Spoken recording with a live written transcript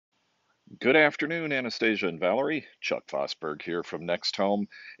Good afternoon, Anastasia and Valerie. Chuck Vosberg here from Next Home,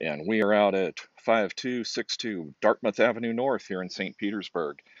 and we are out at 5262 Dartmouth Avenue North here in St.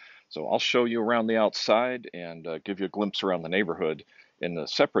 Petersburg. So I'll show you around the outside and give you a glimpse around the neighborhood in a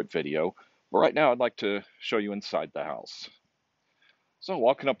separate video. But right now, I'd like to show you inside the house. So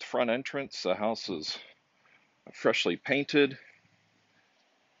walking up the front entrance, the house is freshly painted.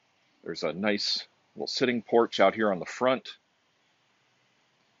 There's a nice little sitting porch out here on the front.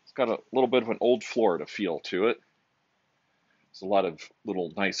 It's got a little bit of an old Florida feel to it. There's a lot of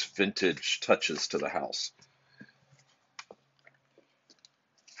little nice vintage touches to the house.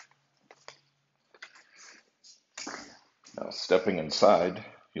 Now, stepping inside,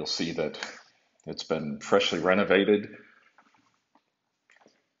 you'll see that it's been freshly renovated,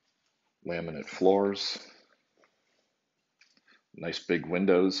 laminate floors, nice big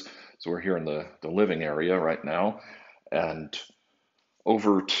windows. So we're here in the living area right now. And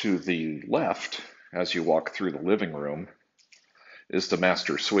over to the left, as you walk through the living room, is the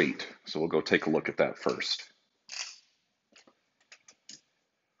master suite. So we'll go take a look at that first.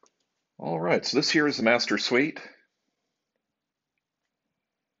 All right, so this here is the master suite.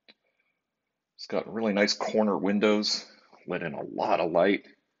 It's got really nice corner windows, let in a lot of light.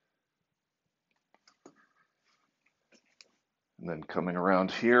 And then coming around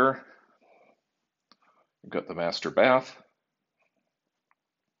here, we've got the master bath.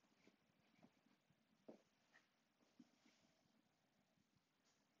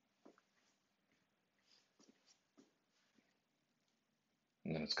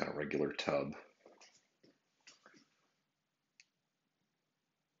 And then it's got a regular tub.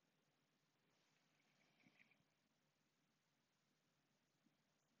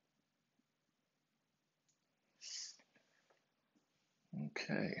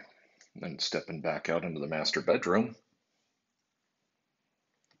 Okay, and then stepping back out into the master bedroom.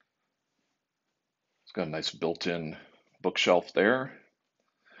 It's got a nice built-in bookshelf there.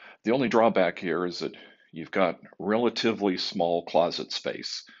 The only drawback here is that you've got relatively small closet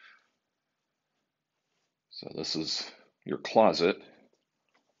space. So this is your closet.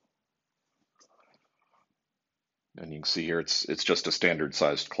 And you can see here it's just a standard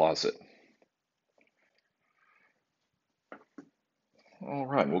sized closet. All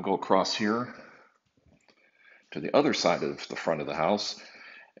right, we'll go across here to the other side of the front of the house,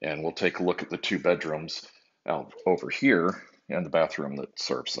 and we'll take a look at the two bedrooms out over here and the bathroom that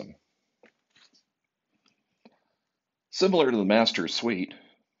serves them. Similar to the master suite,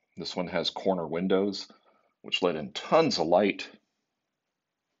 this one has corner windows, which let in tons of light.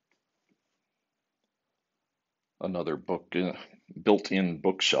 Another built-in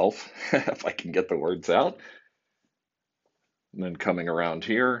bookshelf, if I can get the words out. And then coming around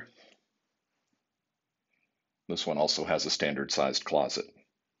here, this one also has a standard sized closet.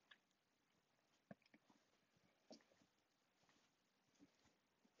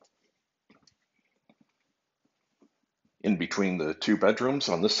 In between the two bedrooms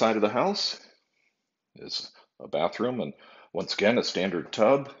on this side of the house is a bathroom, and once again, a standard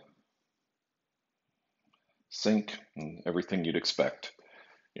tub, sink, and everything you'd expect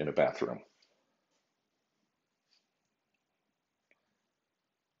in a bathroom.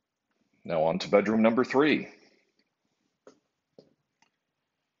 Now on to bedroom number 3.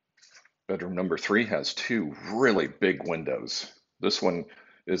 Bedroom number 3 has two really big windows. This one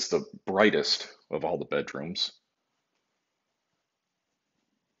is the brightest of all the bedrooms.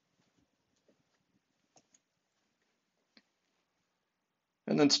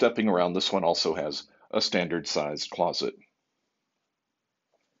 And then stepping around, this one also has a standard sized closet.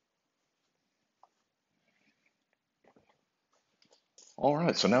 All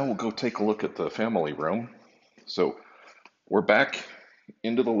right, so now we'll go take a look at the family room. So we're back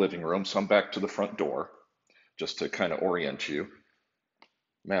into the living room, so I'm back to the front door just to kind of orient you.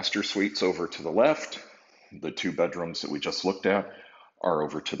 Master suite's over to the left. The two bedrooms that we just looked at are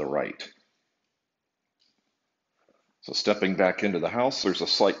over to the right. So stepping back into the house, there's a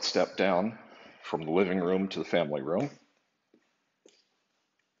slight step down from the living room to the family room.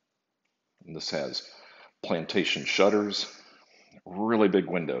 And this has plantation shutters, really big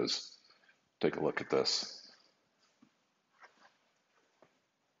windows. Take a look at this.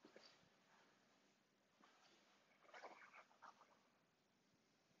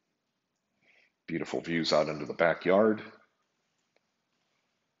 Beautiful views out into the backyard.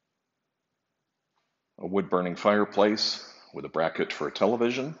 A wood-burning fireplace with a bracket for a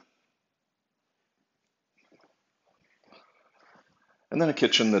television. And then a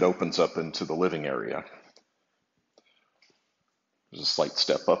kitchen that opens up into the living area. There's a slight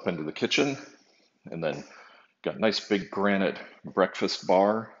step up into the kitchen, and then got a nice big granite breakfast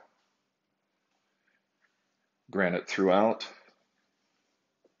bar Granite throughout.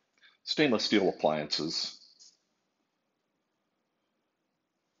 Stainless steel appliances.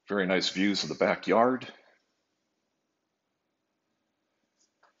 Very nice views of the backyard.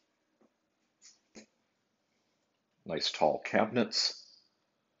 Nice tall cabinets.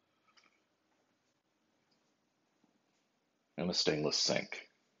 And a stainless sink.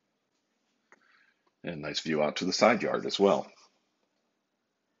 And nice view out to the side yard as well.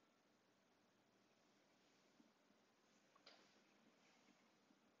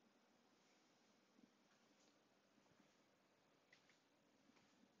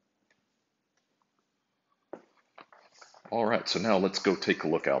 All right, so now let's go take a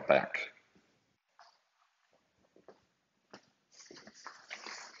look out back.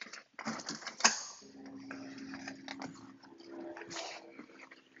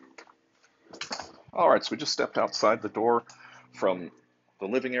 All right, so we just stepped outside the door from the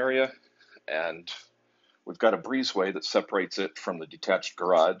living area, and we've got a breezeway that separates it from the detached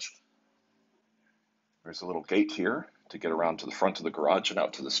garage. There's a little gate here to get around to the front of the garage and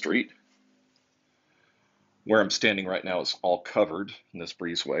out to the street. Where I'm standing right now is all covered in this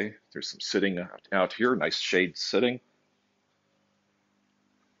breezeway. There's some sitting out here, nice shade sitting.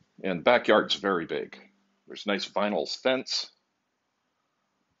 And the backyard's very big. There's nice vinyl fence.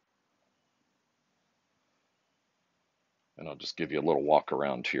 And I'll just give you a little walk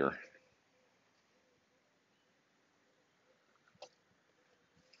around here.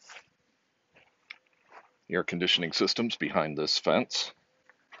 Air conditioning systems behind this fence.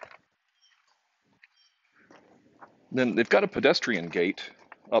 Then they've got a pedestrian gate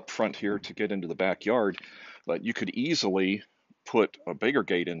up front here to get into the backyard, but you could easily put a bigger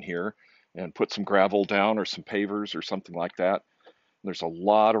gate in here and put some gravel down or some pavers or something like that. There's a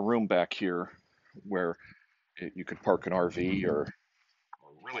lot of room back here where you could park an RV or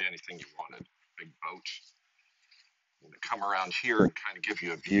really anything you wanted, big boat. And come around here and kind of give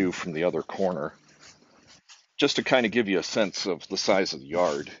you a view from the other corner, just to kind of give you a sense of the size of the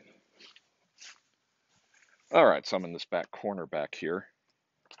yard. All right, so I'm in this back corner back here.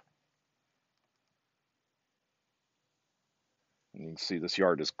 And you can see this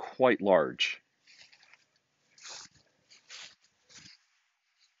yard is quite large.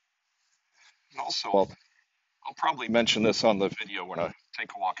 And also, I'll probably mention this on the video when I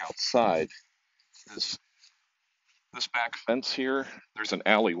take a walk outside, is this back fence here, there's an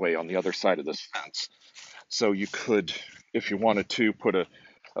alleyway on the other side of this fence. So you could, if you wanted to, put a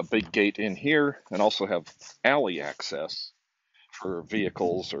big gate in here and also have alley access for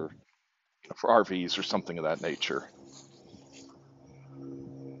vehicles or for RVs or something of that nature.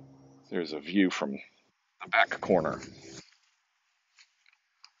 There's a view from the back corner. So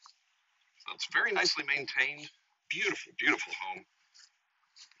it's very nicely maintained. Beautiful, beautiful home.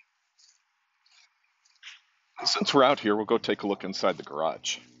 And since we're out here, we'll go take a look inside the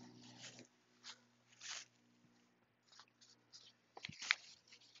garage.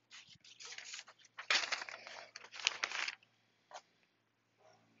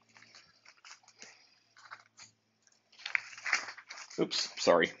 Oops,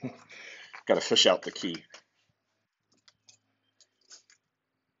 sorry. Got to fish out the key.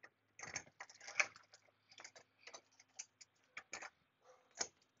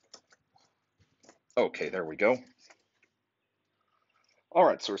 Okay, there we go. All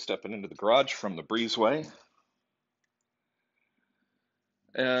right, so we're stepping into the garage from the breezeway.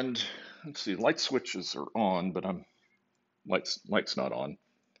 And let's see, light switches are on, but light's not on.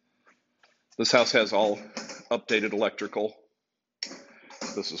 This house has all updated electrical.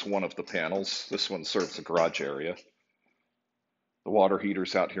 This is one of the panels. This one serves the garage area. The water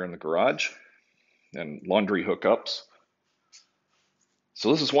heater's out here in the garage and laundry hookups.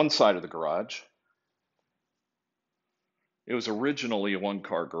 So this is one side of the garage. It was originally a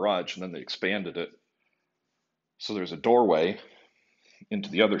one-car garage, and then they expanded it. So there's a doorway into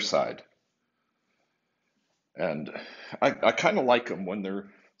the other side. And I kind of like them when they're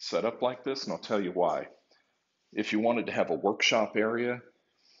set up like this, and I'll tell you why. If you wanted to have a workshop area,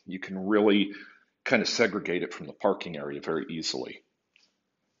 you can really kind of segregate it from the parking area very easily.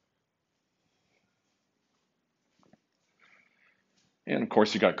 And of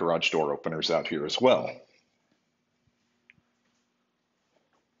course, you got garage door openers out here as well.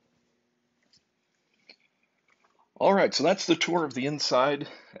 All right, so that's the tour of the inside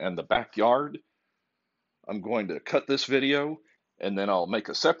and the backyard. I'm going to cut this video and then I'll make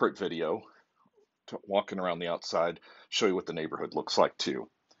a separate video walking around the outside, show you what the neighborhood looks like too.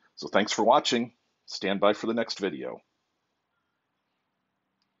 So thanks for watching. Stand by for the next video.